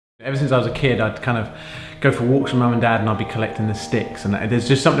Ever since I was a kid, I'd kind of go for walks with mum and dad and I'd be collecting the sticks, and there's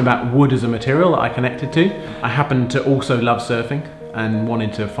just something about wood as a material that I connected to. I happened to also love surfing and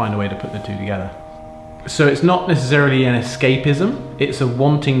wanted to find a way to put the two together. So it's not necessarily an escapism, it's a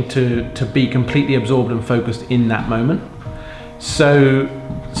wanting to be completely absorbed and focused in that moment. So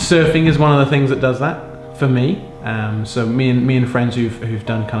surfing is one of the things that does that for me. So me and friends who've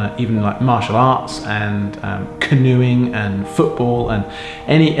done kind of even like martial arts and canoeing and football and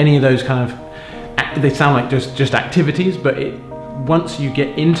any of those kind of, they sound like just activities, but once you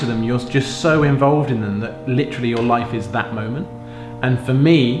get into them, you're just so involved in them that literally your life is that moment. And for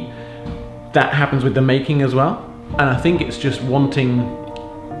me, that happens with the making as well. And I think it's just wanting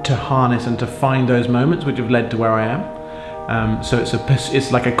to harness and to find those moments which have led to where I am. So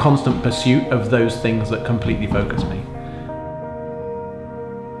it's like a constant pursuit of those things that completely focus me.